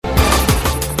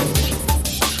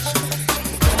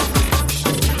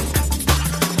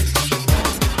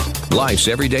Life's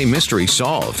everyday mystery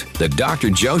solved. The Dr.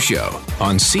 Joe Show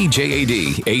on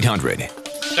CJAD 800.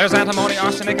 There's antimony,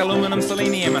 arsenic, aluminum,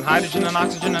 selenium, and hydrogen, and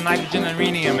oxygen, and nitrogen, and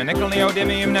rhenium, and nickel,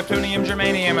 neodymium, neptunium,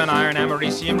 germanium, and iron,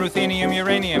 americium, ruthenium,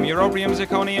 uranium, europium,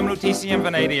 zirconium, lutetium,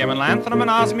 vanadium, and lanthanum, and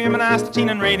osmium, and astatine,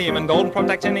 and radium, and gold,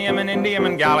 protactinium, and indium,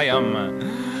 and gallium,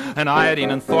 and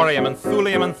iodine, and thorium, and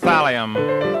thulium, and thallium.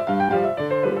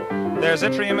 There's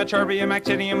yttrium, ytterbium,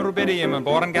 actinium, rubidium, and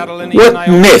boron, gadolinium. What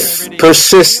myth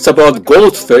persists about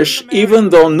goldfish, even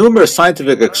though numerous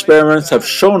scientific experiments have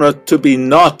shown it to be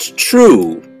not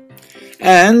true?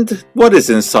 And what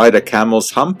is inside a camel's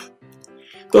hump?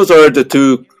 Those are the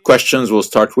two questions we'll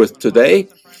start with today.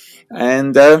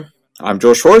 And I'm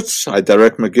Joe Schwartz. I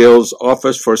direct McGill's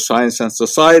Office for Science and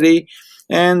Society.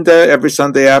 And every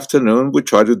Sunday afternoon, we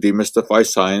try to demystify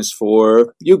science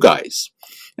for you guys.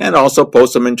 And also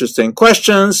post some interesting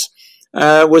questions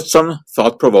with some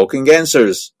thought-provoking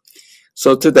answers.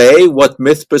 So today, what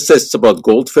myth persists about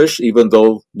goldfish, even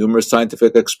though numerous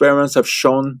scientific experiments have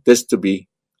shown this to be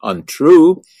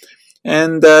untrue?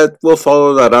 And we'll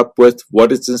follow that up with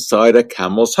what is inside a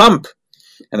camel's hump.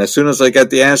 And as soon as I get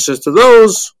the answers to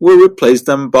those, we'll replace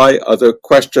them by other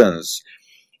questions.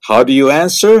 How do you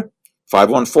answer?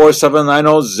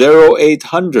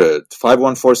 514-790-0800.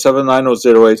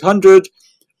 514-790-0800.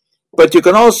 But you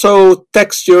can also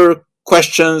text your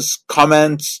questions,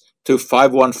 comments to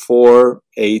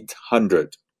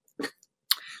 514-800.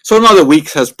 So another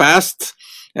week has passed,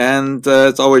 and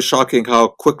it's always shocking how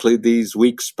quickly these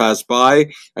weeks pass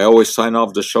by. I always sign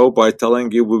off the show by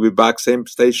telling you we'll be back same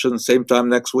station, same time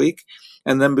next week.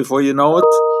 And then before you know it,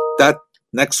 that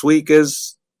next week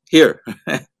is here.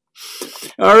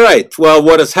 All right. Well,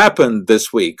 what has happened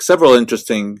this week? Several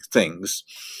interesting things.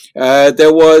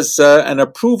 There was an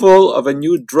approval of a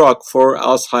new drug for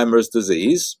Alzheimer's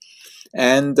disease,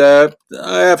 and I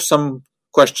have some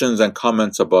questions and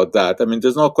comments about that. I mean,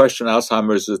 there's no question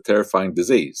Alzheimer's is a terrifying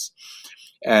disease,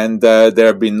 and there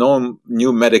have been no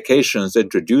new medications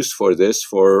introduced for this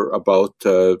for about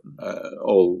 2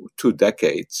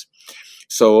 decades.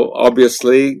 So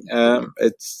obviously,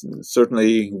 it's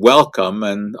certainly welcome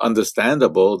and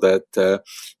understandable that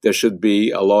there should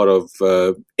be a lot of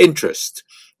interest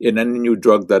in any new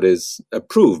drug that is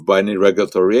approved by any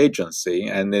regulatory agency.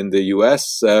 And in the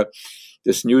US,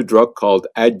 this new drug called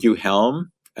aducanumab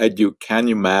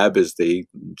is the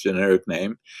generic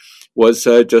name, was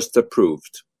just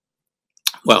approved.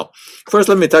 Well, first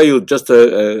let me tell you just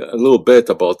a little bit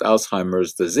about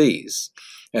Alzheimer's disease.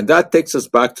 And that takes us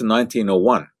back to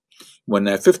 1901, when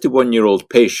a 51-year-old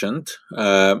patient,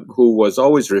 who was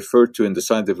always referred to in the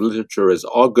scientific literature as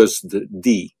August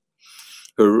D.,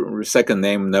 her second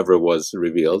name never was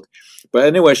revealed. But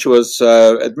anyway, she was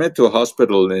admitted to a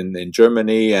hospital in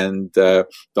Germany, and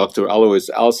Dr. Alois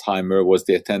Alzheimer was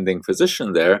the attending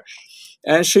physician there.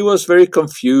 And she was very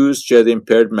confused. She had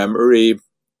impaired memory,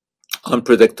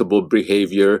 unpredictable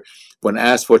behavior. When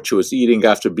asked what she was eating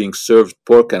after being served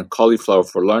pork and cauliflower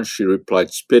for lunch, she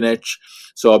replied spinach.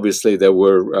 So obviously there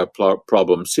were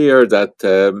problems here that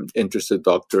interested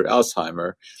Dr.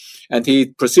 Alzheimer. And he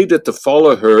proceeded to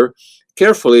follow her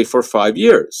carefully for 5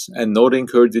 years and noting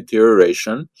her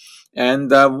deterioration. And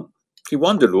he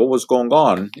wondered what was going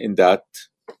on in that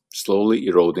slowly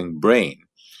eroding brain.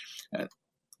 And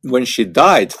when she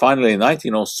died, finally in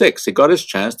 1906, he got his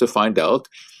chance to find out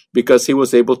because he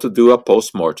was able to do a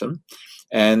post-mortem.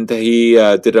 And he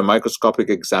did a microscopic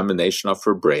examination of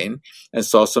her brain and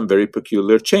saw some very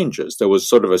peculiar changes. There was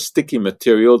sort of a sticky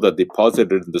material that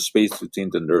deposited in the space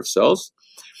between the nerve cells.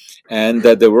 And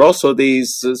there were also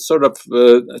these sort of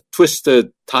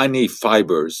twisted, tiny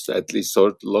fibers, at least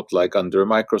sort of looked like under a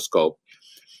microscope.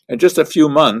 And just a few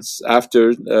months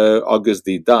after August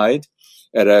D. died,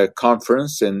 at a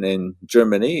conference in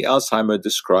Germany, Alzheimer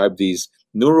described these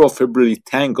neurofibrillary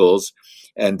tangles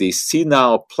and these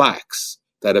senile plaques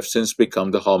that have since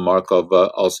become the hallmark of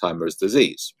Alzheimer's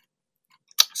disease.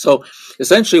 So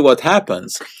essentially what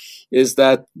happens is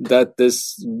that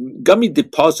this gummy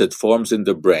deposit forms in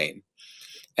the brain.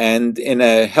 And in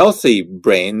a healthy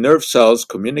brain, nerve cells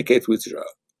communicate with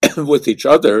each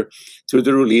other through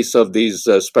the release of these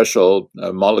special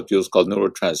molecules called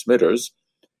neurotransmitters.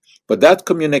 But that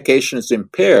communication is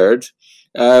impaired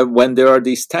when there are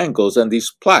these tangles and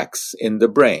these plaques in the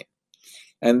brain.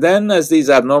 And then as these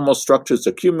abnormal structures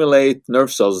accumulate,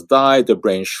 nerve cells die, the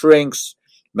brain shrinks,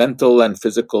 mental and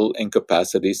physical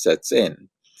incapacity sets in.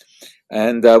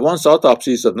 And once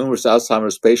autopsies of numerous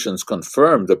Alzheimer's patients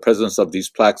confirmed the presence of these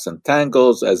plaques and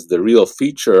tangles as the real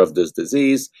feature of this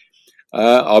disease,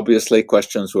 Obviously,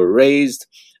 questions were raised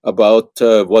about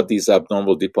what these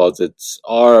abnormal deposits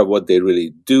are, what they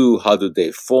really do, how do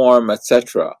they form,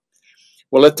 etc.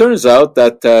 Well, it turns out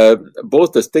that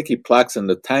both the sticky plaques and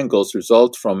the tangles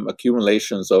result from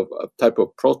accumulations of a type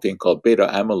of protein called beta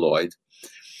amyloid,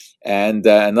 and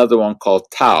another one called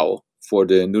tau for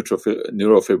the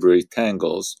neurofibrillary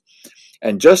tangles.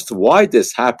 And just why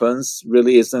this happens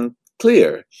really isn't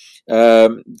clear.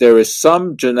 There is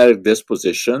some genetic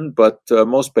disposition, but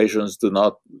most patients do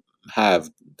not have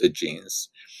the genes.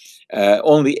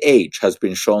 Only age has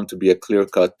been shown to be a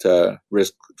clear-cut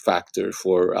risk factor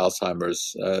for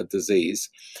Alzheimer's disease.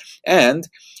 And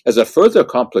as a further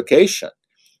complication,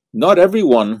 not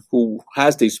everyone who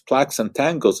has these plaques and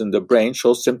tangles in the brain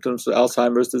shows symptoms of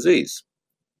Alzheimer's disease.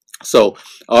 So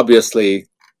obviously,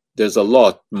 there's a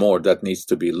lot more that needs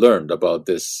to be learned about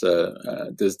this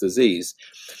disease.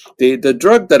 The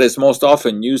drug that is most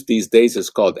often used these days is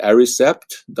called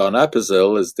Aricept.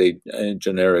 Donepezil is the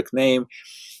generic name,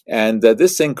 and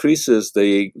this increases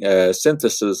the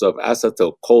synthesis of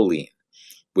acetylcholine,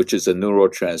 which is a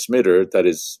neurotransmitter that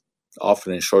is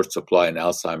often in short supply in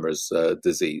Alzheimer's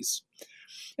disease.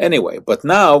 Anyway, but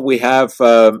now we have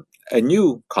a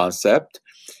new concept,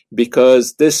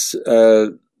 because this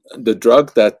the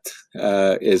drug that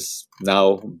is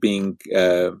now being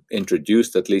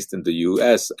introduced, at least in the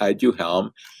US,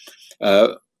 Aduhelm,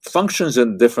 functions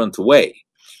in a different way.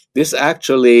 This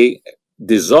actually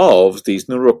dissolves these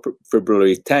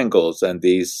neurofibrillary tangles and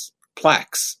these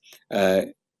plaques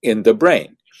in the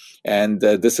brain. And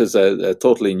this is a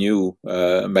totally new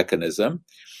mechanism.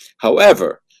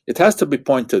 However, it has to be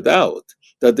pointed out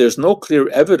that there's no clear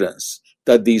evidence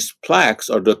that these plaques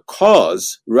are the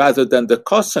cause rather than the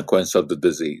consequence of the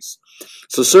disease.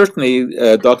 So certainly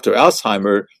Dr.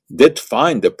 Alzheimer did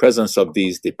find the presence of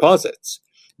these deposits,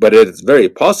 but it is very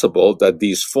possible that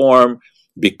these form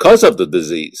because of the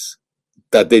disease,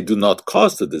 that they do not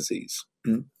cause the disease.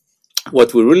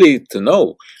 What we really need to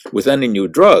know with any new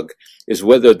drug is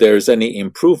whether there is any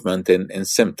improvement in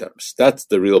symptoms. That's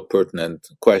the real pertinent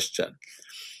question.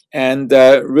 And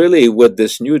really, with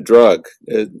this new drug,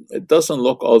 it doesn't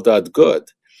look all that good.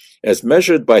 As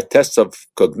measured by tests of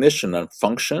cognition and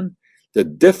function, the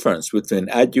difference between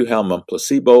Aduhelm and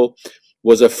placebo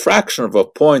was a fraction of a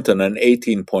point on an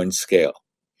 18-point scale.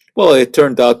 Well, it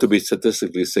turned out to be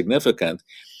statistically significant,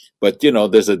 but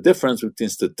there's a difference between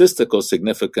statistical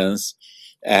significance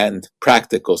and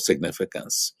practical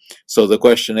significance. So the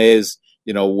question is,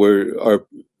 are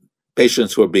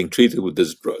patients who are being treated with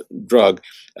this drug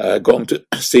going to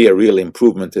see a real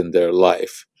improvement in their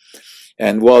life?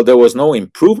 And while there was no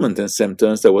improvement in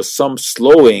symptoms, there was some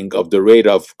slowing of the rate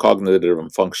of cognitive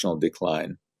and functional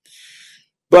decline.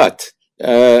 But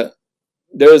there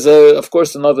is, of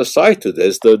course, another side to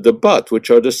this, the but,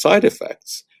 which are the side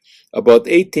effects. About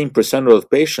 18% of the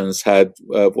patients had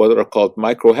what are called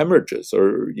microhemorrhages,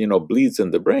 or bleeds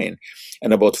in the brain,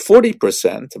 and about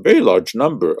 40%, a very large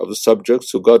number of the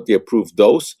subjects who got the approved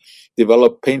dose,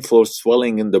 developed painful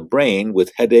swelling in the brain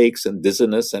with headaches and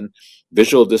dizziness and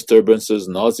visual disturbances,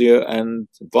 nausea, and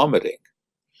vomiting.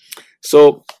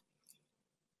 So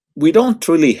we don't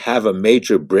really have a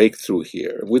major breakthrough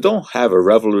here. We don't have a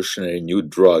revolutionary new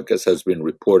drug, as has been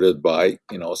reported by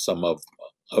some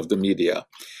of the media.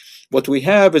 What we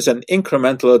have is an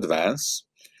incremental advance,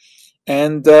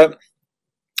 and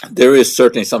there is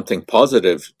certainly something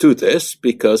positive to this,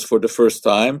 because for the first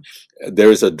time there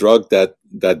is a drug that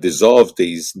dissolves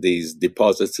these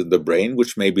deposits in the brain,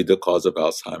 which may be the cause of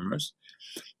Alzheimer's.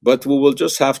 But we will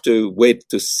just have to wait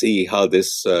to see how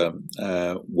this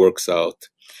works out.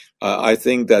 I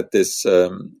think that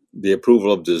the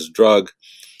approval of this drug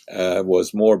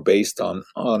was more based on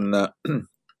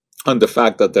the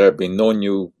fact that there have been no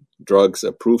new drugs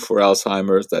approved for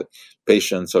Alzheimer's, that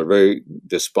patients are very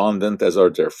despondent, as are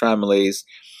their families,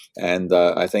 and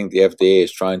I think the FDA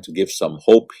is trying to give some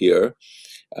hope here.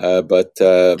 But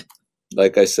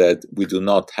like I said, we do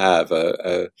not have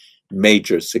a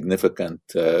major significant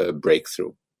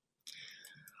breakthrough.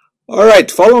 All right,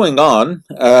 following on,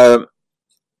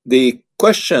 the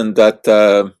question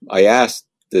that I asked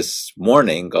this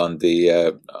morning on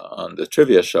the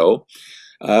trivia show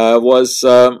was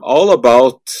all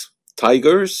about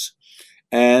tigers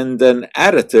and an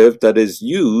additive that is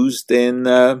used in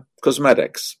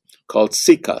cosmetics called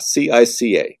CICA,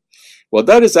 C-I-C-A. Well,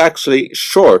 that is actually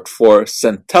short for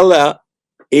Centella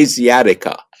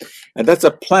asiatica, and that's a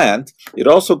plant. It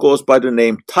also goes by the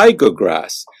name tiger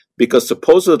grass, because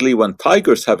supposedly when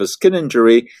tigers have a skin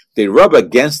injury, they rub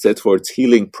against it for its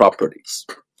healing properties.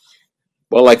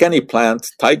 Well, like any plant,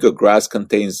 tiger grass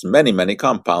contains many, many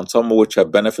compounds, some of which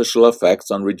have beneficial effects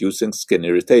on reducing skin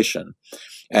irritation.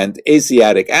 And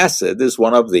asiatic acid is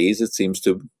one of these. It seems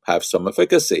to have some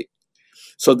efficacy.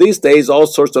 So these days, all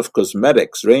sorts of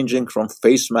cosmetics, ranging from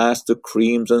face masks to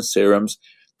creams and serums,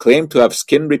 claim to have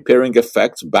skin repairing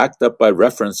effects backed up by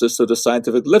references to the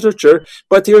scientific literature.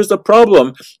 But here's the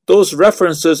problem. Those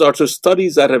references are to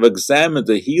studies that have examined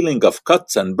the healing of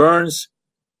cuts and burns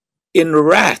in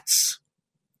rats.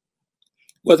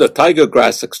 Whether tiger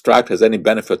grass extract has any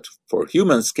benefit for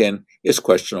human skin is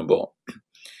questionable.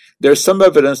 There's some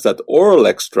evidence that oral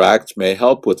extracts may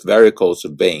help with varicose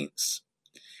veins.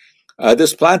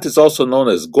 This plant is also known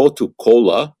as gotu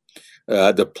kola.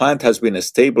 The plant has been a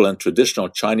staple in traditional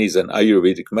Chinese and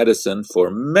Ayurvedic medicine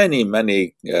for many,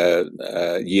 many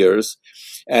years,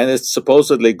 and it's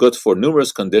supposedly good for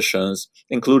numerous conditions,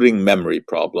 including memory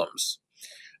problems.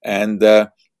 And the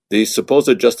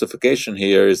supposed justification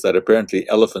here is that apparently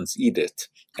elephants eat it,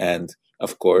 and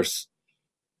of course,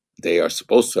 they are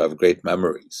supposed to have great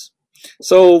memories.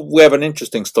 So we have an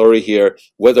interesting story here,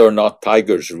 whether or not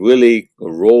tigers really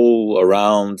roll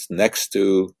around next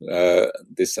to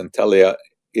the Centellia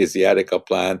asiatica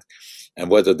plant, and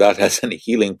whether that has any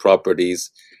healing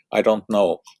properties, I don't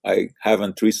know. I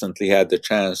haven't recently had the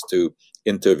chance to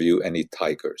interview any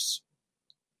tigers.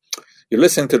 You're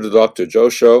listening to the Dr. Joe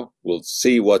Show. We'll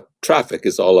see what traffic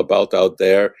is all about out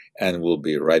there, and we'll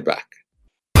be right back.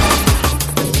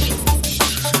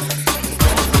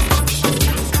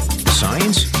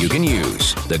 Science you can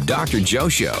use. The Dr. Joe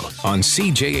Show on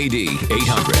CJAD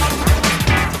 800.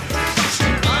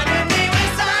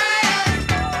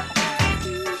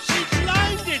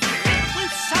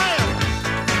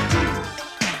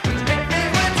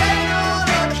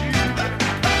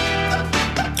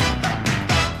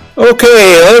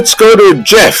 Okay, let's go to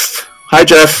Jeff. Hi,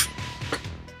 Jeff.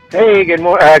 Hey,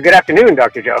 good afternoon,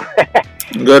 Dr. Joe.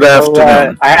 Good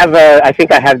afternoon. I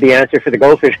think I have the answer for the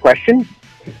goldfish question.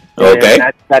 Okay. And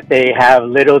that's that they have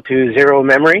little to zero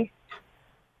memory.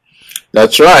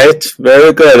 That's right.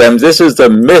 Very good. And this is the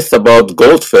myth about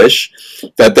goldfish,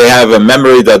 that they have a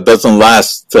memory that doesn't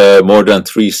last more than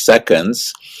 3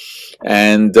 seconds.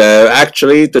 And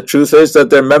actually, the truth is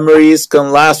that their memories can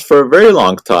last for a very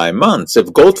long time, months.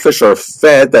 If goldfish are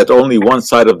fed at only one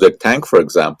side of their tank, for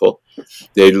example,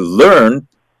 they learn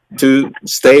to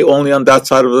stay only on that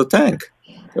side of the tank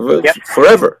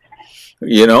forever.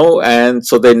 You know, and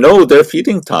so they know their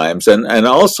feeding times. And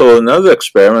also another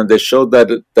experiment, they showed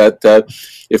that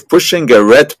if pushing a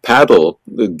red paddle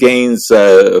gains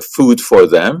food for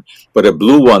them, but a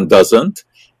blue one doesn't,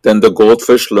 then the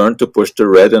goldfish learn to push the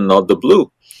red and not the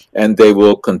blue. And they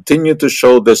will continue to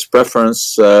show this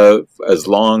preference as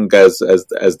long as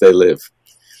they live.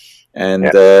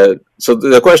 And so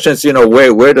the question is, you know,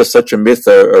 where does such a myth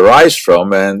arise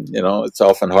from? And, you know, it's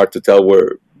often hard to tell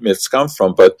where myths come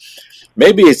from, but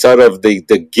maybe it's out of the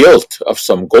guilt of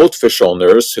some goldfish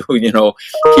owners who, you know,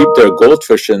 keep their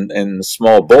goldfish in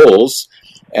small bowls.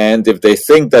 And if they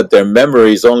think that their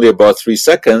memory is only about 3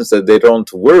 seconds, that they don't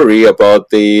worry about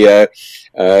the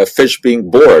fish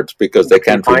being bored because they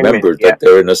can't remember that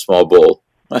they're in a small bowl.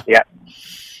 Yeah.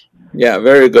 Yeah,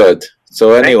 very good.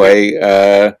 So anyway,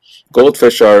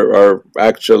 goldfish are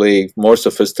actually more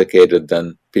sophisticated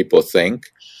than people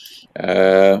think,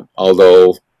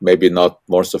 although maybe not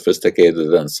more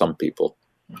sophisticated than some people.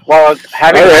 Well,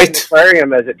 having an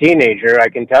aquarium as a teenager, I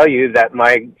can tell you that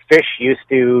my fish used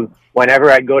to, whenever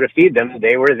I'd go to feed them,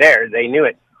 they were there. They knew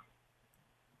it.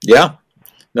 Yeah.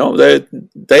 No, they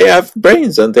have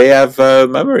brains and they have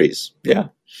memories. Yeah.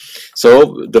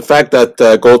 So the fact that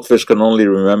goldfish can only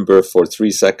remember for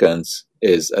 3 seconds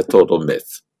is a total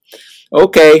myth.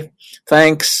 Okay,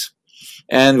 thanks.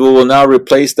 And we will now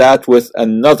replace that with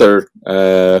another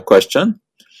question.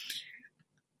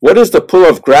 What is the pull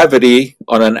of gravity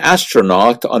on an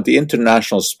astronaut on the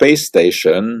International Space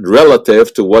Station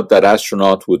relative to what that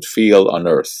astronaut would feel on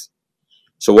Earth?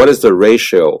 So what is the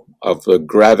ratio of the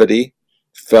gravity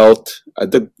felt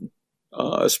at the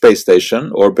space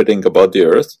station orbiting above the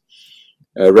Earth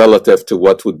relative to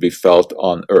what would be felt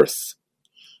on Earth?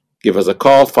 Give us a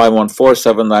call,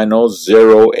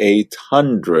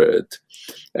 514-790-0800.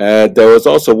 There was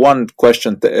also one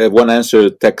answer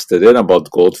texted in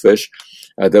about goldfish.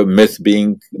 The myth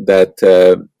being that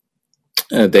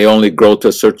they only grow to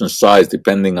a certain size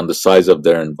depending on the size of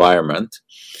their environment.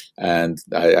 And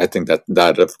I think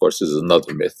that of course, is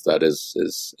another myth that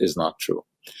is not true.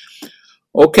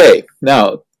 Okay,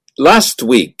 now, last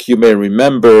week, you may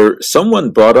remember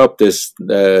someone brought up this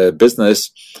business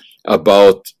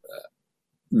about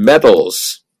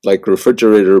metals, like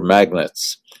refrigerator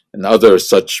magnets, and other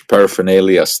such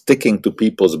paraphernalia sticking to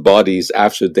people's bodies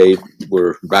after they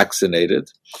were vaccinated.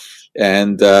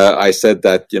 And I said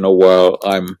that, while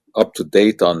I'm up to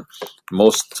date on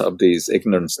most of these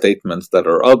ignorant statements that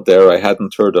are out there, I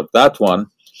hadn't heard of that one.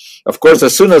 Of course,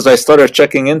 as soon as I started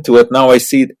checking into it, now I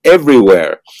see it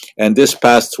everywhere. And this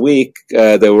past week,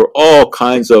 there were all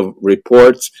kinds of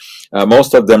reports,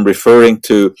 most of them referring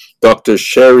to Dr.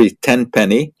 Sherry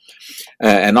Tenpenny,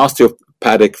 an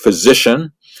osteopathic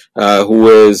physician who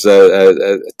is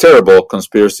a terrible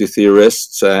conspiracy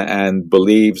theorist and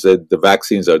believes that the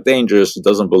vaccines are dangerous,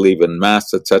 doesn't believe in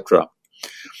masks, etc.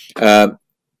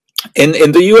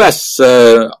 In the U.S.,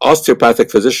 osteopathic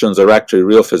physicians are actually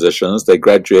real physicians. They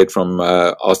graduate from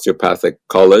osteopathic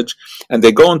college, and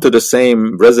they go into the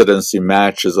same residency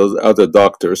match as other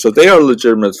doctors. So they are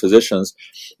legitimate physicians,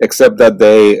 except that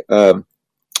they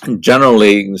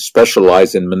generally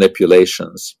specialize in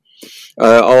manipulations.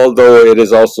 Although it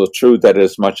is also true that it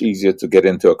is much easier to get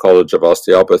into a college of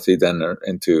osteopathy than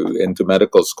into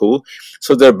medical school,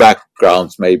 so their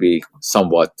backgrounds may be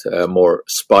somewhat more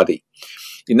spotty.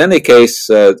 In any case,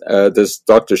 this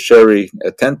Dr. Sherry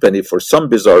Tenpenny, for some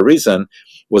bizarre reason,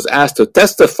 was asked to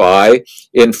testify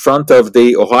in front of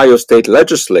the Ohio State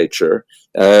Legislature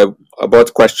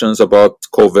about questions about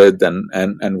COVID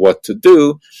and what to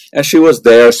do. And she was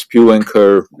there spewing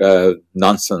her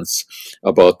nonsense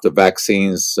about the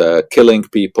vaccines killing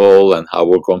people and how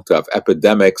we're going to have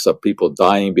epidemics of people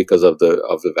dying because of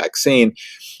the vaccine.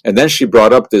 And then she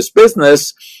brought up this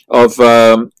business of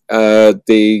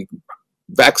the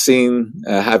vaccine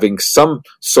having some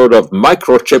sort of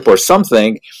microchip or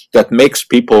something that makes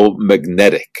people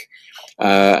magnetic.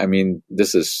 I mean,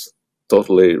 this is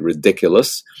totally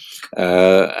ridiculous.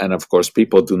 And of course,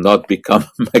 people do not become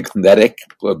magnetic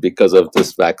because of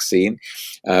this vaccine,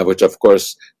 which of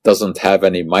course doesn't have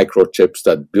any microchips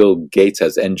that Bill Gates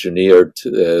has engineered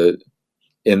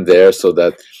in there so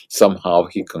that somehow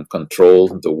he can control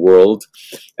the world,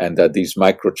 and that these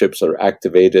microchips are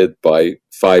activated by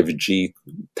 5G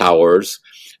towers.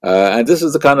 And this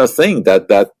is the kind of thing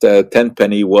that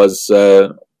Tenpenny was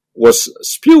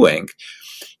spewing.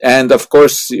 And of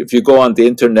course, if you go on the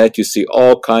internet, you see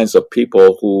all kinds of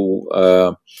people who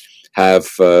have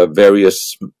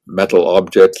various metal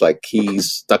objects like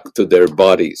keys stuck to their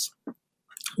bodies.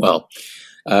 Well,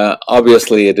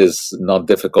 obviously, it is not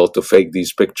difficult to fake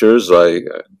these pictures. I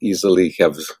easily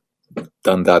have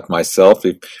done that myself.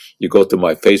 If you go to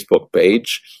my Facebook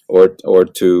page or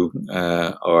to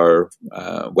our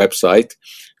website,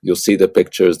 you'll see the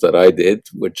pictures that I did,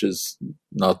 which is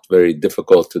not very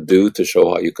difficult to do, to show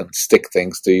how you can stick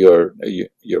things to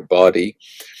your body.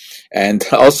 And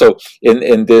also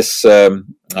in this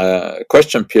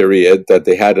question period that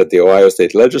they had at the Ohio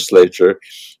State Legislature,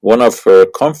 one of her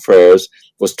confreres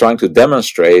was trying to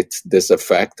demonstrate this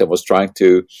effect and was trying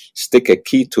to stick a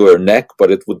key to her neck, but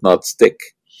it would not stick.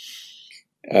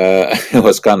 It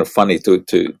was kind of funny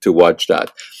to watch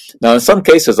that. Now, in some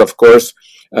cases, of course,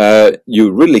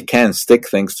 you really can stick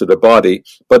things to the body,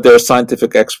 but there are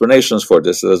scientific explanations for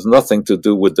this. It has nothing to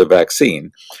do with the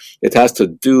vaccine. It has to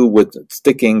do with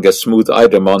sticking a smooth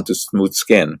item onto smooth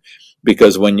skin,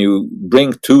 because when you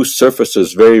bring two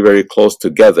surfaces very, very close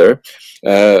together,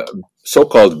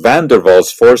 so-called van der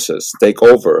Waals forces take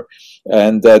over.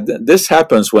 And this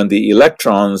happens when the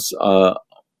electrons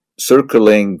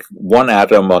circling one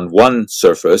atom on one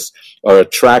surface are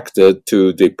attracted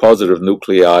to the positive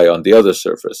nuclei on the other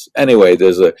surface. Anyway,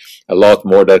 there's a lot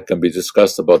more that can be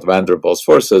discussed about van der Waals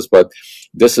forces, but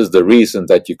this is the reason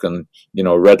that you can,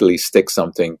 readily stick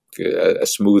something, a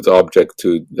smooth object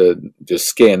to the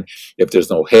skin if there's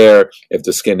no hair, if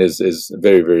the skin is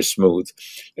very, very smooth.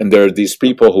 And there are these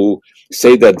people who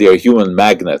say that they are human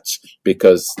magnets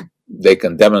because they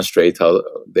can demonstrate how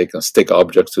they can stick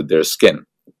objects to their skin.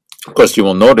 Of course, you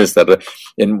will notice that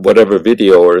in whatever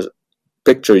video or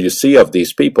picture you see of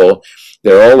these people,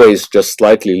 they're always just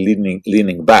slightly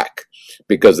leaning back,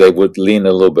 because they would lean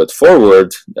a little bit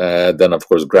forward, then of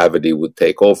course gravity would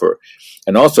take over.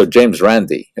 And also James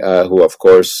Randi, who of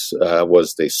course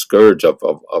was the scourge of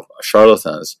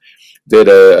charlatans, did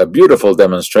a beautiful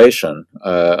demonstration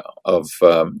of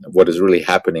what is really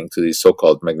happening to these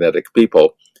so-called magnetic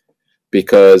people,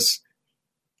 because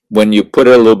when you put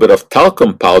a little bit of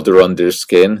talcum powder on their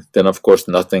skin, then of course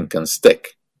nothing can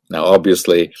stick. Now,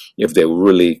 obviously, if they were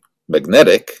really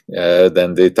magnetic,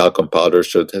 then the talcum powder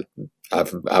should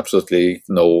have absolutely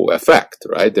no effect,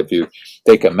 right? If you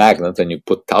take a magnet and you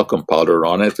put talcum powder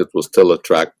on it, it will still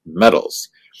attract metals.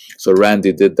 So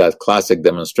Randy did that classic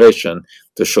demonstration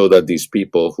to show that these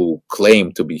people who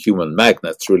claim to be human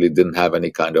magnets really didn't have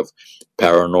any kind of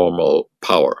paranormal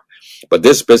power. But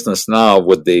this business now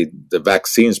with the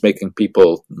vaccines making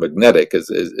people magnetic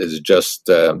is just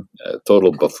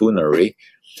total buffoonery.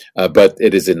 But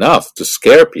it is enough to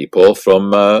scare people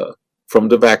from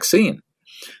the vaccine.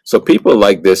 So people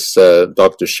like this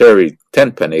Dr. Sherry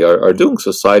Tenpenny are doing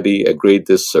society a great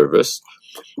disservice.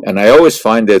 And I always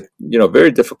find it,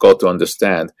 very difficult to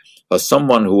understand how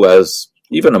someone who has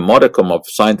even a modicum of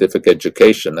scientific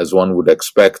education, as one would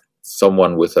expect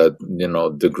someone with a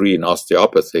degree in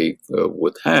osteopathy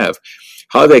would have,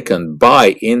 how they can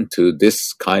buy into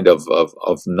this kind of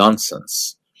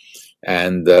nonsense.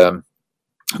 And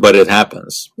but it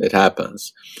happens.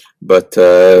 But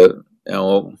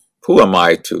who am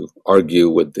I to argue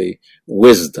with the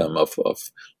wisdom of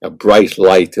a bright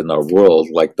light in our world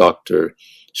like Dr.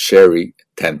 Sherry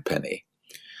Tenpenny?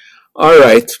 All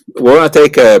right, we're going to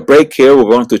take a break here.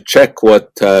 We're going to check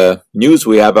what news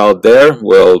we have out there.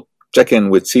 We'll check in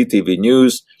with CTV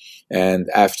News, and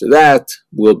after that,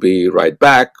 we'll be right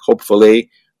back, hopefully,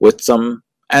 with some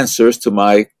answers to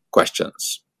my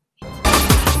questions.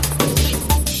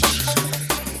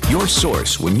 Your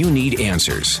source when you need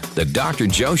answers. The Dr.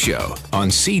 Joe Show on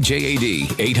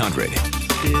CJAD 800.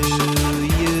 Do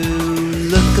you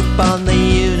look upon the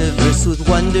universe with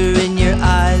wonder in your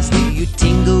eyes? Do you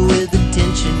tingle with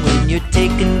attention when you're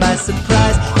taken by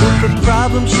surprise? If a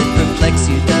problem should perplex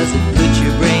you, does it put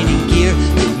your brain in gear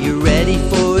when you're ready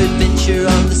for adventure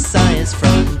on the science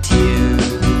frontier?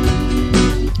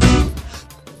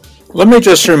 Let me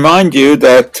just remind you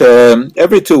that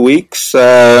every 2 weeks,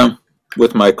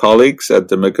 with my colleagues at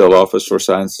the McGill Office for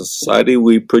Science and Society,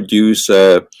 we produce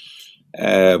a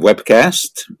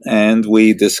webcast, and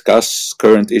we discuss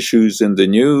current issues in the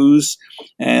news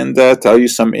and tell you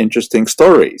some interesting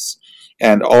stories.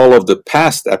 And all of the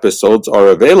past episodes are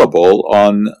available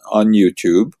on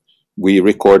YouTube. We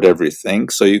record everything,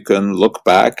 so you can look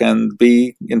back and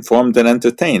be informed and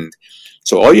entertained.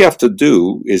 So all you have to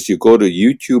do is you go to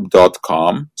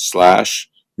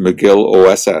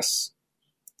youtube.com/McGillOSS.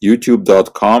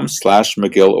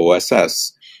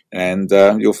 youtube.com/McGillOSS, and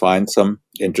you'll find some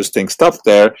interesting stuff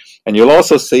there. And you'll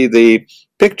also see the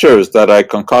pictures that I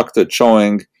concocted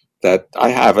showing that I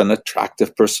have an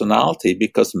attractive personality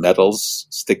because metals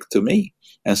stick to me,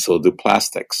 and so do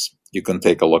plastics. You can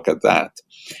take a look at that.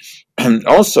 And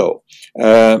also,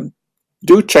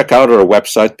 do check out our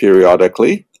website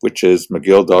periodically, which is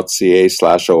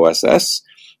mcgill.ca/OSS,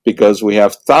 because we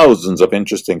have thousands of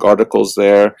interesting articles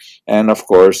there. And of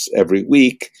course, every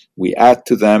week we add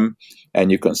to them,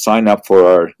 and you can sign up for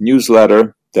our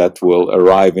newsletter that will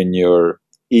arrive in your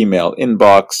email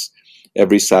inbox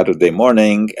every Saturday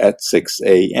morning at 6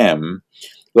 a.m.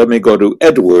 Let me go to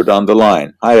Edward on the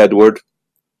line. Hi, Edward.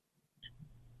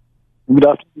 Good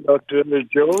afternoon, Dr.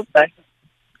 Joe. Thanks.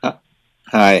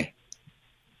 Hi.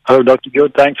 Hello, Dr. Joe.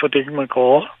 Thanks for taking my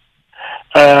call.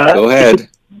 Go ahead.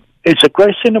 It's a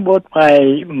question about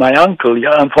my uncle.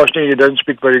 Yeah, unfortunately, he doesn't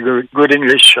speak very good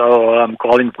English, so I'm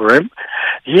calling for him.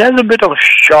 He has a bit of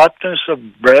shortness of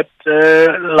breath,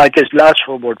 like it lasts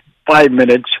for about 5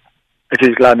 minutes if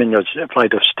he's climbing a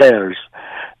flight of stairs.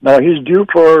 Now, he's due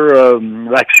for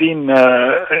vaccine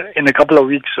in a couple of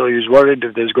weeks, so he's worried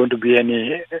if there's going to be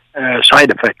any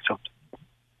side effects of it.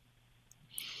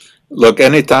 Look,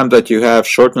 anytime that you have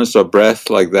shortness of breath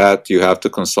like that, you have to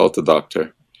consult a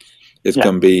doctor. It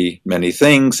can be many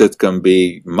things. It can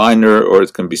be minor or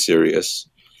it can be serious.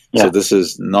 Yeah. So this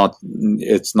is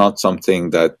it's not something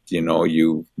that,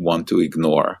 you want to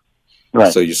ignore.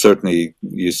 Right. So you certainly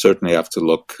have to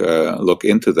look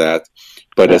into that.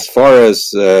 But as far as,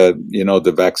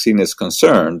 the vaccine is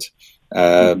concerned,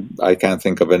 I can't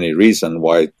think of any reason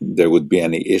why there would be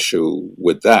any issue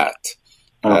with that.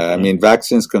 I mean,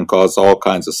 vaccines can cause all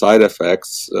kinds of side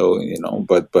effects, so,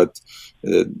 but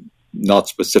not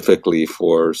specifically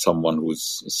for someone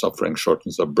who's suffering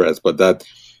shortness of breath, but that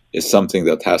is something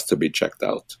that has to be checked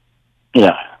out.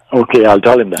 Yeah. Okay, I'll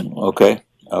tell him that. Okay.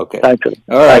 Thank you.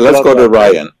 All right, let's go to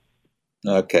Ryan.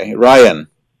 Okay, Ryan.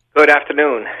 Good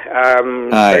afternoon.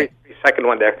 Hi. Second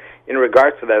one there. In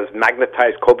regards to those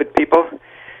magnetized COVID people,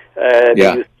 they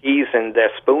use keys and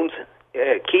spoons.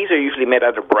 Keys are usually made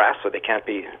out of brass, so they can't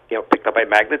be picked up by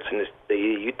magnets, and the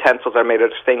utensils are made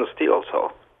out of stainless steel, so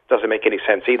it doesn't make any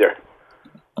sense either.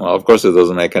 Well, of course it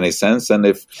doesn't make any sense, and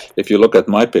if you look at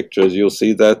my pictures, you'll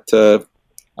see that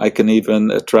I can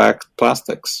even attract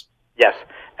plastics. Yes.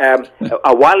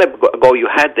 A while ago, you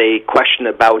had a question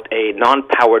about a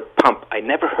non-powered pump. I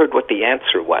never heard what the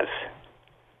answer was.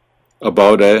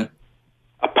 About a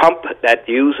pump that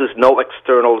uses no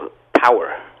external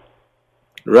power.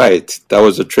 Right. That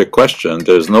was a trick question.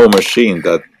 There's no machine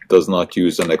that does not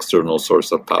use an external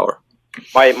source of power.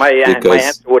 My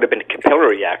answer would have been a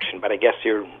capillary reaction, but I guess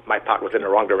my thought was in the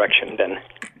wrong direction then.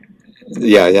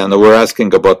 Yeah. No, we're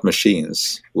asking about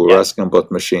machines. Asking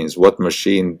about machines. What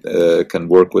machine can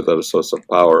work with a source of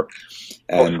power?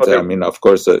 And I mean, of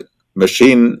course, a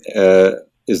machine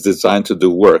is designed to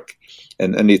do work.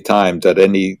 And any time that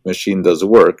any machine does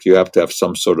work, you have to have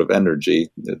some sort of energy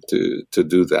to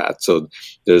do that. So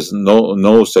there's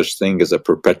no such thing as a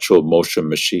perpetual motion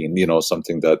machine,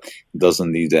 something that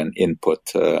doesn't need an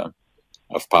input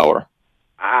of power.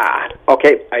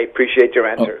 Okay. I appreciate your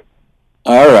answer.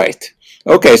 All right.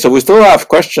 Okay, so we still have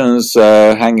questions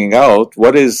hanging out.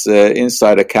 What is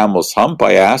inside a camel's hump,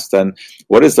 I asked, and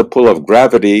what is the pull of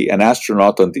gravity an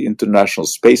astronaut on the International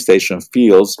Space Station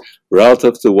feels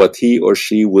relative to what he or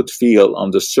she would feel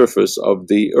on the surface of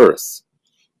the Earth?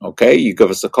 Okay, you give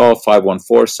us a call,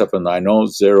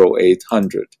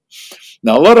 514-790-0800.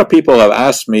 Now, a lot of people have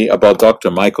asked me about Dr.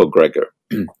 Michael Greger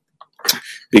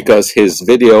because his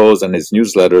videos and his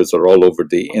newsletters are all over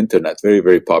the internet, very,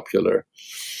 very popular.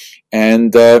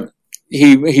 And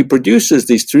he produces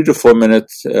these 3 to 4 minute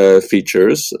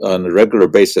features on a regular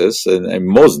basis, and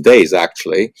most days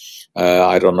actually.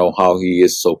 I don't know how he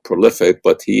is so prolific,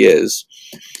 but he is.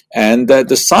 And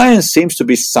the science seems to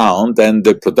be sound, and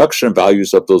the production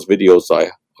values of those videos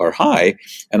are high,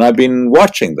 and I've been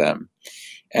watching them.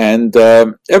 And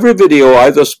every video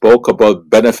either spoke about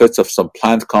benefits of some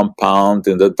plant compound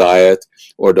in the diet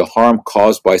or the harm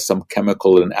caused by some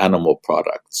chemical in animal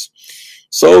products.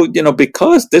 So,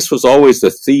 because this was always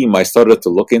the theme, I started to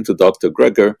look into Dr.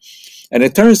 Greger, and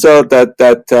it turns out that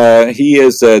he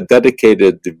is a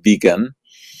dedicated vegan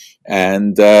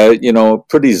and,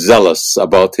 pretty zealous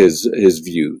about his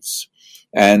views.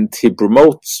 And he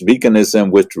promotes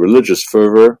veganism with religious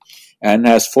fervor and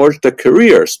has forged a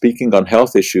career speaking on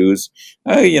health issues.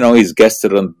 He's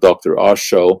guested on Dr. Oz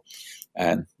show.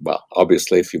 And, well,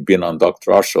 obviously, if you've been on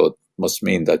Dr. Oz show, it must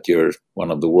mean that you're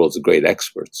one of the world's great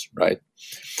experts, right?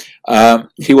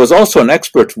 He was also an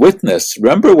expert witness.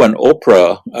 Remember when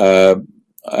Oprah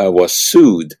was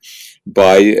sued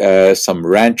by some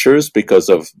ranchers because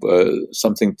of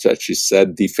something that she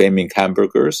said defaming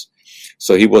hamburgers?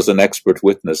 So he was an expert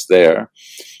witness there.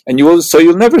 And you'll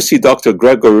never see Dr.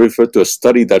 Greger refer to a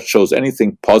study that shows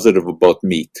anything positive about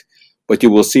meat, but you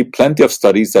will see plenty of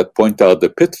studies that point out the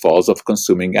pitfalls of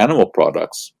consuming animal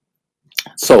products.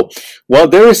 So, while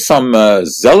there is some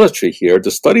zealotry here,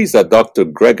 the studies that Dr.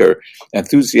 Greger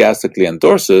enthusiastically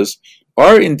endorses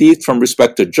are indeed from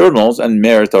respected journals and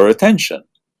merit our attention.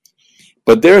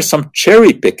 But there is some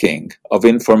cherry picking of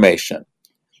information.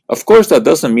 Of course, that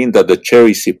doesn't mean that the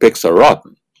cherries he picks are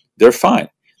rotten. They're fine.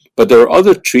 But there are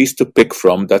other trees to pick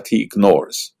from that he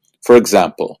ignores. For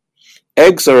example,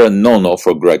 eggs are a no-no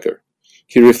for Greger.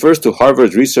 He refers to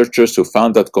Harvard researchers who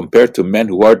found that compared to men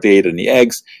who hardly ate any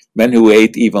eggs, men who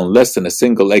ate even less than a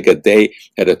single egg a day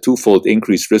had a 2-fold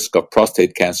increased risk of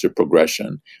prostate cancer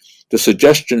progression. The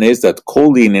suggestion is that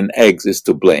choline in eggs is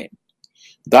to blame.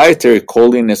 Dietary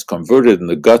choline is converted in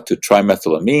the gut to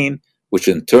trimethylamine, which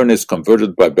in turn is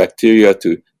converted by bacteria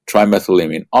to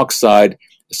trimethylamine oxide,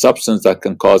 a substance that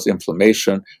can cause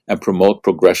inflammation and promote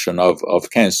progression of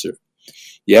cancer.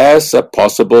 Yes, a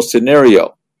possible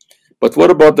scenario. But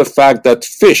what about the fact that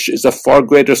fish is a far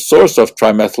greater source of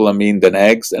trimethylamine than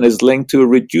eggs and is linked to a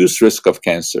reduced risk of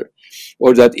cancer?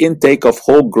 Or that intake of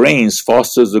whole grains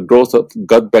fosters the growth of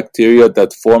gut bacteria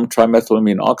that form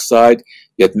trimethylamine oxide,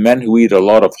 yet men who eat a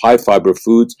lot of high-fiber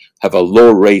foods have a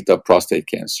low rate of prostate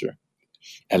cancer?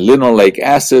 And linoleic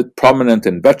acid, prominent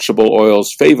in vegetable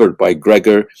oils favored by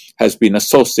Greger, has been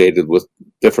associated with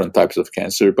different types of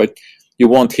cancer, but you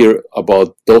won't hear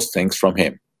about those things from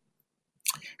him.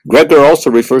 Greger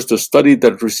also refers to a study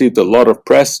that received a lot of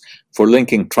press for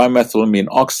linking trimethylamine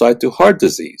oxide to heart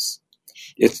disease.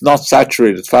 It's not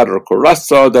saturated fat or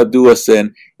cholesterol that do us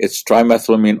in, it's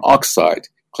trimethylamine oxide,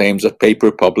 claims a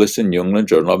paper published in New England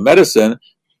Journal of Medicine,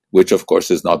 which of course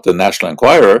is not the National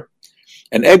Enquirer,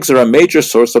 and eggs are a major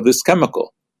source of this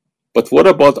chemical. But what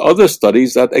about other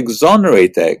studies that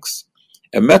exonerate eggs?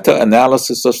 A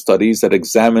meta-analysis of studies that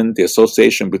examined the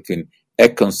association between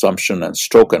egg consumption and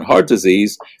stroke and heart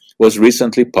disease was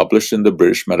recently published in the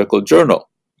British Medical Journal.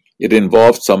 It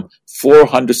involved some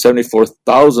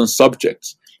 474,000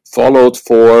 subjects, followed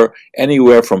for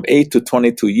anywhere from 8 to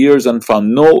 22 years, and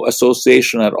found no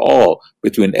association at all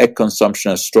between egg consumption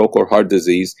and stroke or heart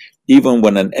disease, even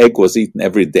when an egg was eaten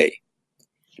every day.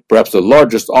 Perhaps the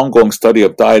largest ongoing study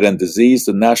of diet and disease,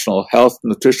 the National Health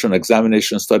Nutrition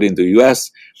Examination Study in the U.S.,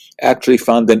 actually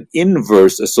found an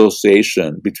inverse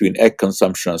association between egg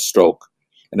consumption and stroke.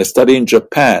 And a study in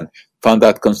Japan found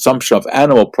that consumption of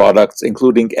animal products,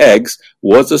 including eggs,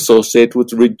 was associated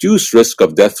with reduced risk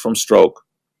of death from stroke.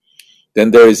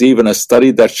 Then there is even a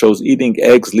study that shows eating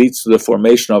eggs leads to the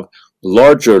formation of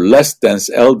larger, less dense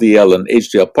LDL and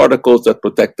HDL particles that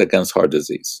protect against heart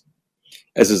disease.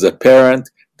 As is apparent,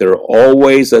 there are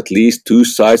always at least two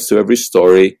sides to every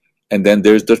story, and then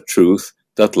there's the truth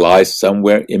that lies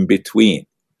somewhere in between.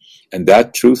 And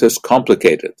that truth is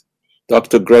complicated.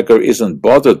 Dr. Greger isn't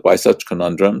bothered by such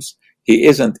conundrums. He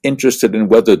isn't interested in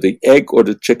whether the egg or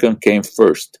the chicken came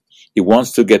first. He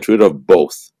wants to get rid of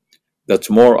both. That's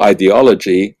more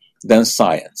ideology than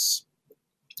science.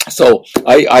 So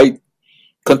I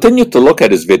continue to look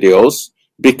at his videos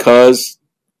because,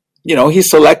 he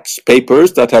selects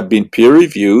papers that have been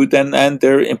peer-reviewed and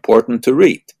they're important to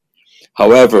read.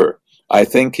 However, I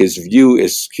think his view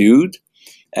is skewed,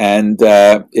 and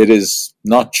it is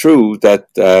not true that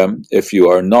if you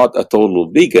are not a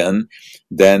total vegan,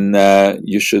 then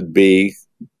you should be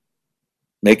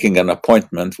making an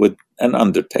appointment with an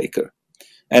undertaker.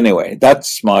 Anyway,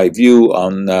 that's my view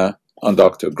on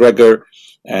Dr. Greger,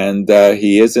 and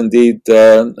he is indeed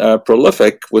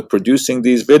prolific with producing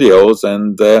these videos,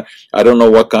 and I don't know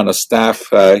what kind of staff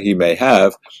he may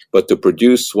have, but to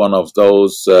produce one of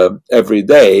those every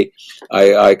day,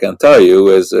 I can tell you,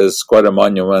 is quite a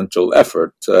monumental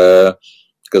effort,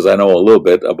 because I know a little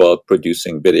bit about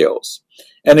producing videos.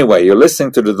 Anyway, you're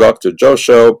listening to the Dr. Joe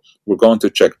Show. We're going to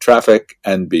check traffic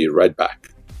and be right back.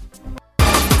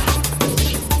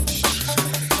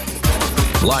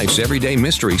 Life's everyday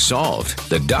mystery solved.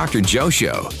 The Dr. Joe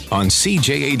Show on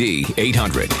CJAD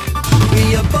 800.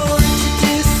 We are born to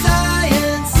do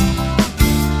science.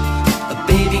 A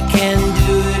baby can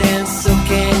do it and so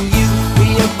can you.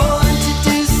 We are born to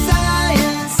do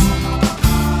science.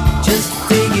 Just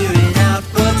figuring out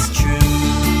what's true.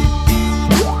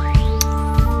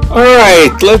 All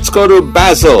right, let's go to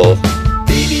Basil.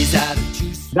 Baby's out of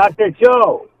juice. Dr.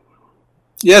 Joe.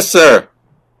 Yes, sir.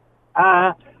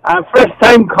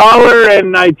 First-time caller,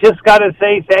 and I just got to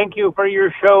say thank you for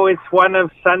your show. It's one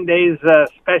of Sunday's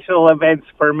special events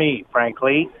for me,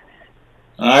 frankly.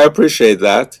 I appreciate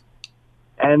that.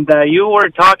 And you were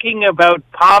talking about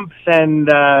pumps and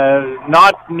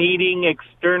not needing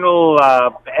external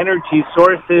energy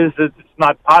sources. It's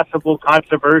not possible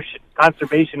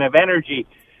conservation of energy.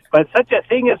 But such a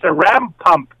thing as a ram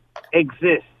pump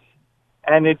exists,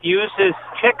 and it uses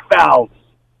check valves.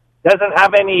 Doesn't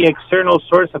have any external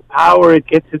source of power. It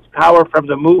gets its power from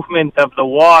the movement of the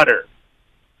water.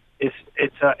 It's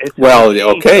well,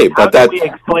 okay, how but do that we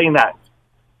explain that?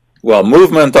 Well,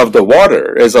 movement of the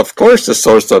water is, of course, a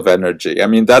source of energy. I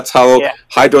mean, that's how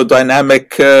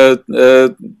hydrodynamic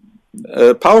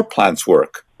power plants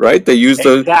work, right? They use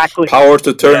the power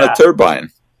to turn a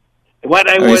turbine. What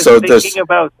I was thinking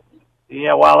about,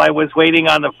 while I was waiting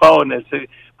on the phone, is,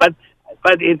 but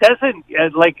it doesn't,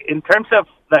 like, in terms of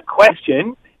the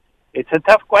question, it's a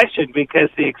tough question because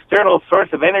the external source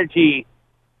of energy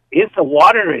is the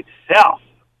water itself,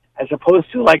 as opposed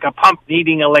to like a pump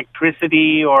needing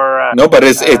electricity or no, but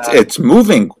it's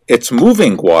moving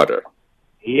water.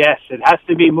 Yes, it has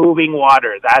to be moving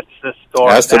water. That's the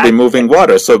story. It has to be moving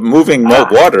water. So moving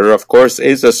water, of course,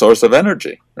 is a source of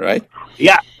energy, right?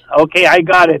 Yeah. Okay, I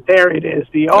got it. There it is.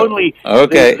 The only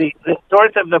the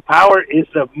source of the power is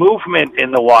the movement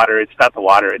in the water. It's not the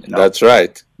water itself. That's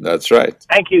right. That's right.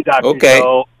 Thank you, Dr. Okay.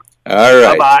 Joe. All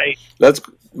right. Bye-bye.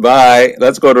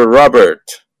 Let's go to Robert.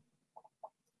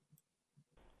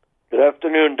 Good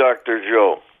afternoon, Dr.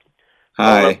 Joe.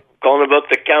 Hi. Calling about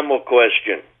the camel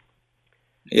question.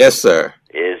 Yes, sir.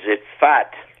 Is it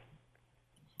fat?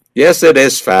 Yes, it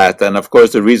is fat. And, of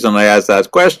course, the reason I asked that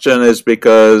question is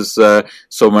because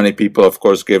so many people, of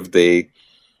course, give the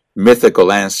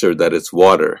mythical answer that it's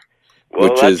water,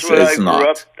 which is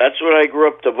not. That's what I grew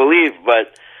up to believe.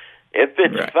 But if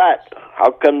it's fat,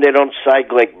 how come they don't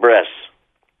sag like breasts?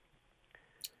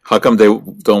 How come they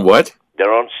don't what? They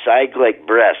don't sag like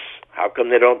breasts. How come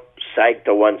they don't sag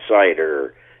to one side?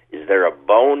 Or is there a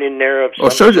bone in there of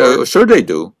some sort? Sure they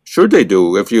do. Sure they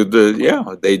do. If you do,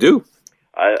 they do.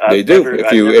 They do.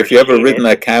 If you ever ridden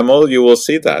a camel, you will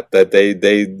see that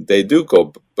they do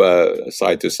go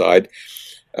side to side.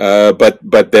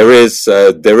 But there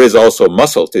is also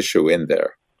muscle tissue in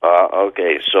there.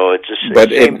 Okay, so it's the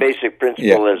same basic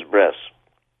principle as breasts.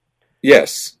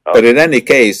 Yes, but in any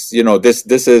case,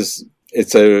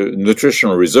 it's a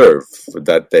nutritional reserve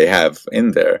that they have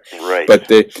in there. Right. But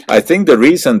I think the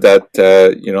reason that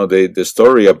the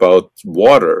story about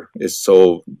water is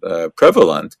so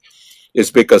prevalent is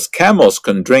because camels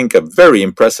can drink a very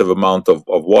impressive amount of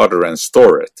water and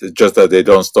store it. It's just that they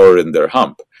don't store it in their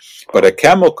hump. But a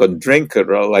camel can drink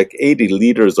like 80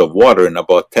 liters of water in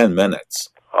about 10 minutes.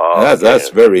 Oh, That's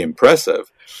very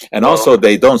impressive. And also,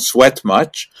 they don't sweat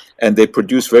much, and they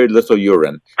produce very little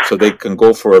urine. So they can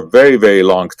go for a very, very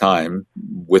long time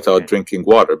without drinking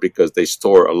water because they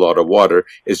store a lot of water.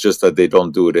 It's just that they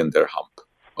don't do it in their hump.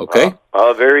 Okay?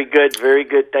 Oh, very good, very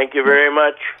good. Thank you very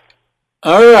much.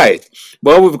 All right.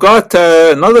 Well, we've got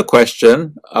another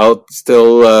question out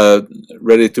still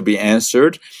ready to be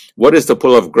answered. What is the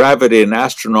pull of gravity an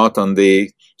astronaut on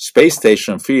the space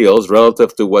station feels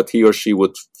relative to what he or she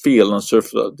would feel on the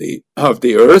surface of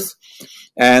the Earth?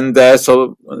 And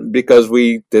so because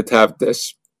we did have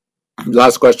this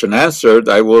last question answered,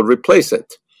 I will replace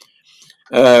it.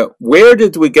 Where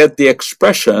did we get the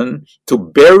expression to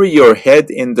bury your head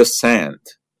in the sand?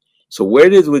 So where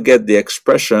did we get the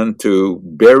expression to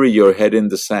bury your head in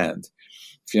the sand?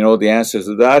 If you know the answer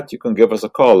to that, you can give us a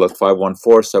call at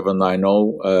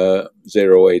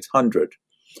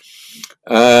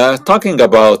 514-790-0800. Talking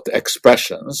about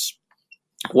expressions,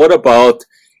 what about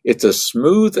it's as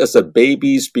smooth as a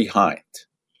baby's behind?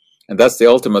 And that's the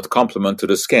ultimate compliment to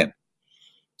the skin.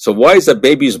 So why is a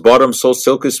baby's bottom so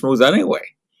silky smooth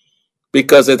anyway?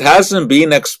 Because it hasn't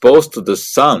been exposed to the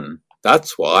sun.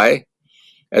 That's why.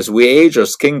 As we age, our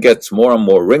skin gets more and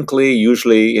more wrinkly,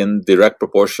 usually in direct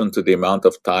proportion to the amount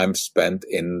of time spent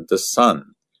in the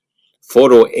sun.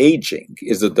 Photoaging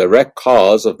is a direct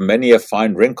cause of many a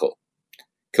fine wrinkle.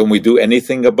 Can we do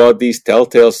anything about these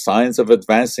telltale signs of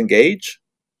advancing age?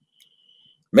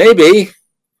 Maybe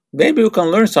we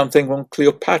can learn something from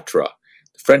Cleopatra,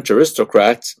 the French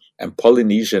aristocrats, and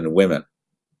Polynesian women.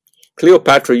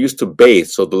 Cleopatra used to bathe,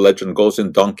 so the legend goes,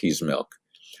 in donkey's milk.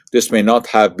 This may not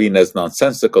have been as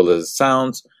nonsensical as it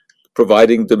sounds,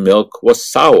 providing the milk was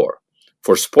sour.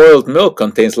 For spoiled milk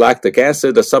contains lactic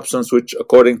acid, a substance which,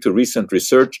 according to recent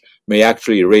research, may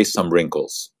actually erase some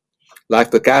wrinkles.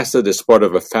 Lactic acid is part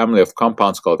of a family of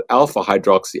compounds called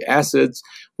alpha-hydroxy acids,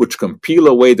 which can peel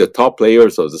away the top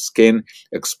layers of the skin,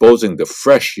 exposing the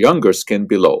fresh, younger skin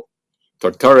below.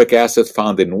 Tartaric acid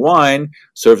found in wine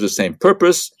serves the same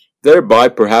purpose, thereby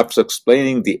perhaps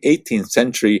explaining the 18th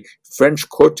century French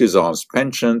courtesan's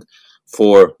penchant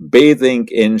for bathing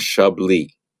in Chablis.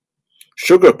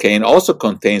 Sugarcane also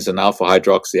contains an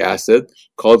alpha-hydroxy acid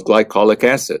called glycolic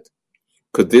acid.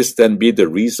 Could this then be the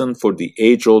reason for the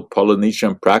age-old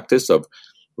Polynesian practice of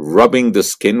rubbing the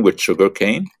skin with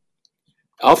sugarcane?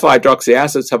 Alpha-hydroxy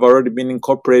acids have already been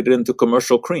incorporated into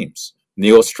commercial creams.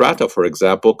 Neostrata, for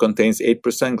example, contains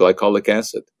 8% glycolic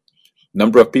acid.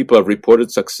 Number of people have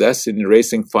reported success in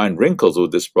erasing fine wrinkles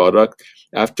with this product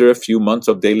after a few months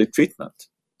of daily treatment.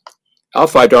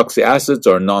 Alpha-hydroxy acids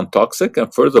are non-toxic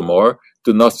and furthermore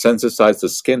do not sensitize the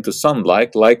skin to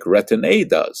sunlight like retin A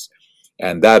does,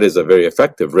 and that is a very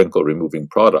effective wrinkle-removing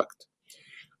product.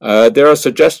 There are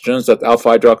suggestions that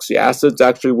alpha-hydroxy acids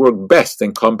actually work best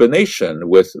in combination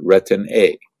with retin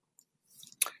A.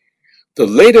 The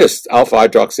latest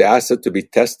alpha-hydroxy acid to be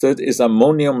tested is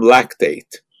ammonium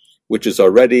lactate, which is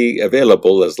already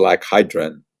available as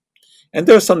lachydrin. And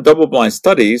there are some double-blind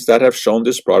studies that have shown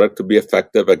this product to be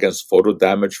effective against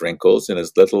photo-damaged wrinkles in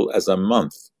as little as a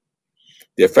month.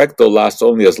 The effect, though, lasts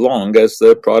only as long as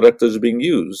the product is being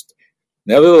used.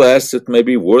 Nevertheless, it may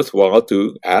be worthwhile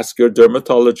to ask your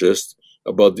dermatologist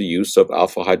about the use of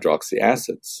alpha-hydroxy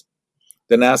acids.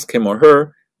 Then ask him or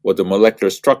her what the molecular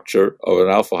structure of an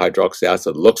alpha-hydroxy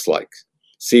acid looks like.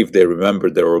 See if they remember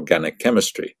their organic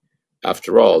chemistry.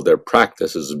 After all, their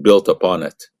practice is built upon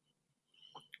it.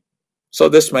 So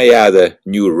this may add a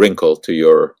new wrinkle to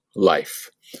your life.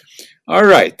 All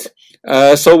right.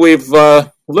 So we've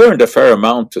learned a fair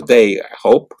amount today, I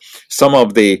hope. Some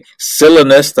of the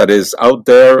silliness that is out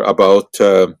there about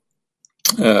the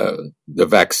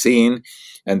vaccine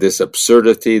and this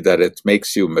absurdity that it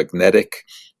makes you magnetic.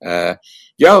 You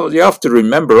have to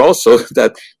remember also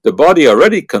that the body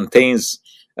already contains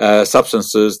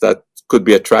substances that could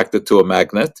be attracted to a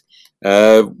magnet.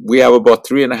 We have about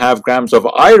 3.5 grams of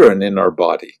iron in our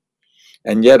body.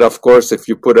 And yet, of course, if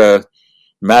you put a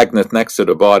magnet next to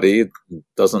the body, it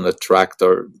doesn't attract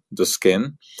the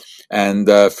skin. And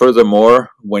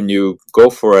furthermore, when you go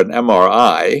for an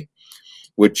MRI,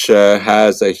 which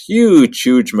has a huge,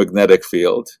 huge magnetic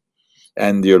field,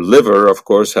 and your liver, of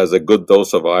course, has a good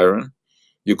dose of iron,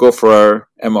 you go for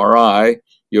an MRI,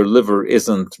 your liver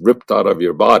isn't ripped out of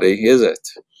your body, is it?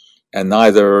 And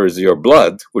neither is your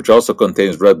blood, which also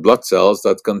contains red blood cells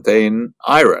that contain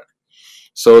iron.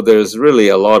 So there's really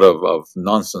a lot of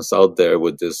nonsense out there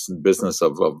with this business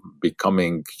of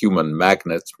becoming human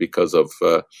magnets because of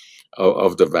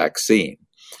the vaccine.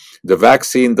 The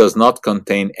vaccine does not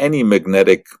contain any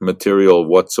magnetic material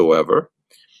whatsoever.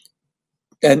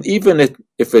 And even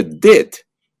if it did,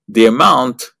 the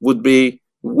amount would be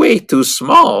way too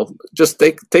small. Just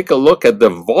take a look at the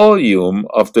volume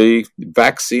of the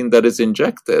vaccine that is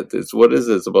injected. It's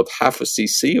about half a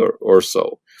cc or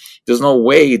so. There's no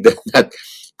way that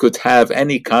could have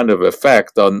any kind of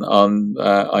effect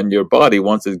on your body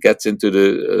once it gets into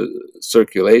the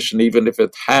circulation, even if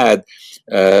it had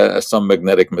some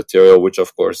magnetic material, which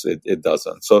of course it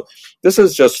doesn't. So this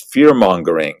is just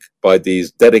fear-mongering by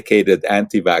these dedicated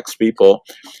anti-vax people,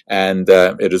 and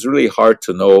it is really hard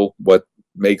to know what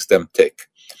makes them tick.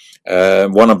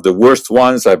 One of the worst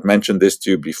ones, I've mentioned this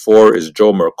to you before, is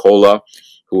Joe Mercola,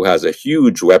 who has a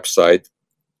huge website.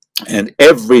 And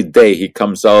every day he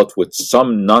comes out with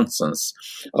some nonsense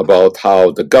about how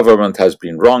the government has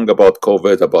been wrong about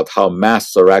COVID, about how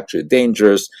masks are actually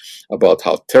dangerous, about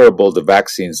how terrible the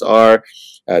vaccines are.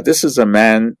 This is a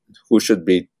man who should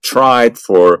be tried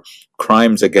for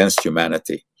crimes against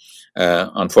humanity.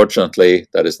 Unfortunately,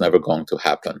 that is never going to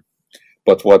happen.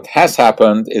 But what has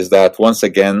happened is that once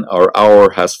again, our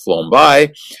hour has flown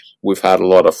by. We've had a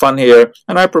lot of fun here,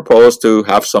 and I propose to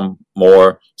have some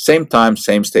more, same time,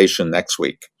 same station next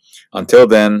week. Until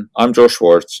then, I'm Joe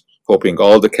Schwartz, hoping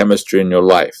all the chemistry in your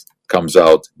life comes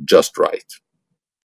out just right.